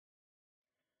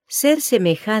Ser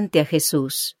semejante a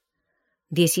Jesús.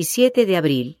 17 de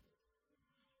abril.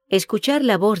 Escuchar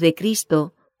la voz de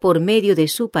Cristo por medio de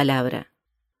su palabra.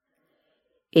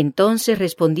 Entonces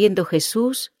respondiendo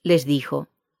Jesús les dijo: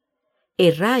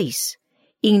 Erráis,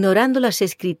 ignorando las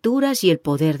Escrituras y el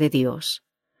poder de Dios.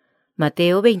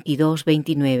 Mateo 22,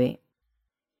 29.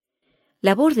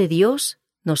 La voz de Dios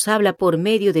nos habla por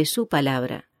medio de su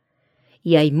palabra.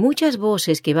 Y hay muchas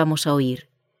voces que vamos a oír,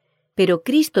 pero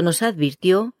Cristo nos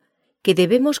advirtió que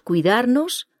debemos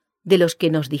cuidarnos de los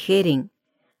que nos dijeren: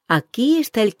 aquí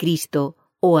está el Cristo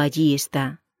o allí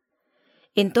está.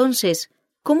 Entonces,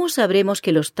 ¿cómo sabremos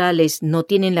que los tales no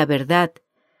tienen la verdad,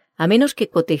 a menos que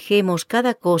cotejemos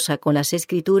cada cosa con las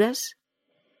Escrituras?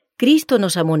 Cristo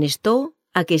nos amonestó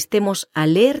a que estemos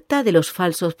alerta de los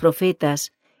falsos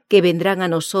profetas que vendrán a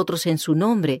nosotros en su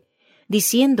nombre,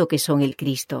 diciendo que son el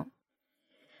Cristo.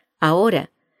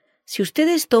 Ahora, si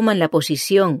ustedes toman la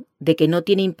posición de que no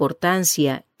tiene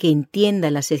importancia que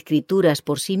entiendan las Escrituras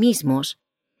por sí mismos,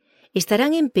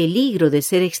 estarán en peligro de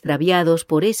ser extraviados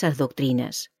por esas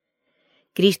doctrinas.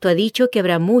 Cristo ha dicho que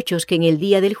habrá muchos que en el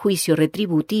día del juicio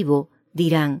retributivo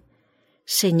dirán: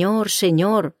 Señor,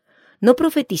 Señor, ¿no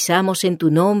profetizamos en tu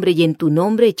nombre y en tu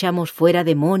nombre echamos fuera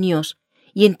demonios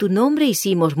y en tu nombre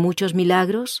hicimos muchos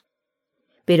milagros?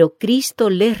 Pero Cristo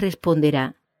les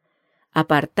responderá: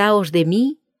 Apartaos de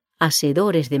mí,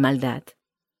 hacedores de maldad.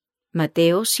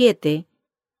 Mateo 7,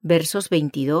 versos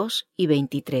 22 y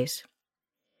 23.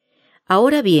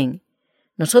 Ahora bien,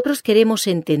 nosotros queremos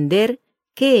entender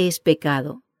qué es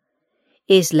pecado.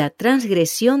 Es la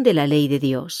transgresión de la ley de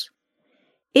Dios.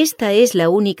 Esta es la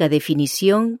única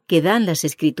definición que dan las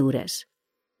Escrituras.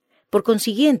 Por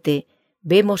consiguiente,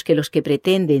 vemos que los que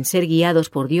pretenden ser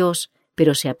guiados por Dios,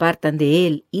 pero se apartan de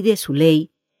Él y de su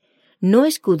ley, no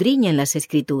escudriñan las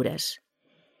Escrituras.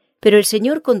 Pero el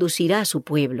Señor conducirá a su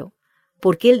pueblo,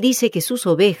 porque Él dice que sus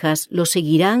ovejas lo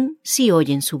seguirán si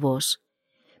oyen su voz,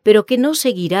 pero que no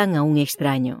seguirán a un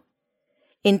extraño.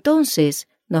 Entonces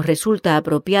nos resulta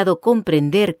apropiado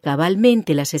comprender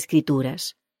cabalmente las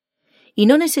Escrituras, y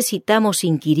no necesitamos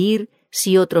inquirir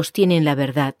si otros tienen la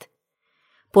verdad,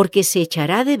 porque se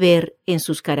echará de ver en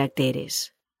sus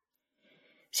caracteres.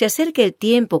 Se acerca el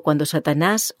tiempo cuando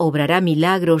Satanás obrará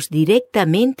milagros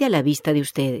directamente a la vista de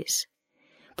ustedes,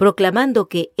 proclamando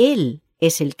que Él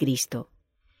es el Cristo.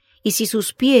 Y si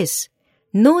sus pies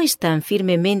no están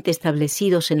firmemente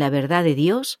establecidos en la verdad de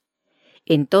Dios,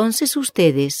 entonces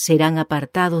ustedes serán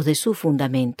apartados de su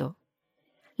fundamento.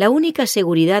 La única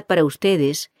seguridad para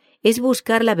ustedes es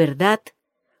buscar la verdad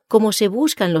como se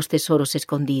buscan los tesoros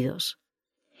escondidos.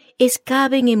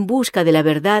 Excaven en busca de la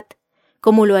verdad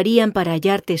como lo harían para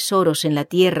hallar tesoros en la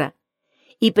tierra,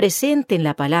 y presenten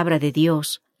la palabra de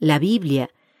Dios, la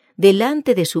Biblia,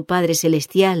 delante de su Padre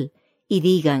Celestial, y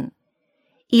digan: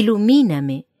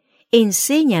 Ilumíname,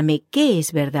 enséñame qué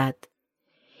es verdad.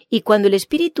 Y cuando el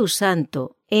Espíritu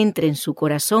Santo entre en su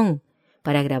corazón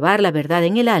para grabar la verdad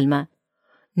en el alma,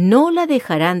 no la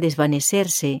dejarán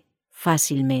desvanecerse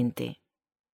fácilmente.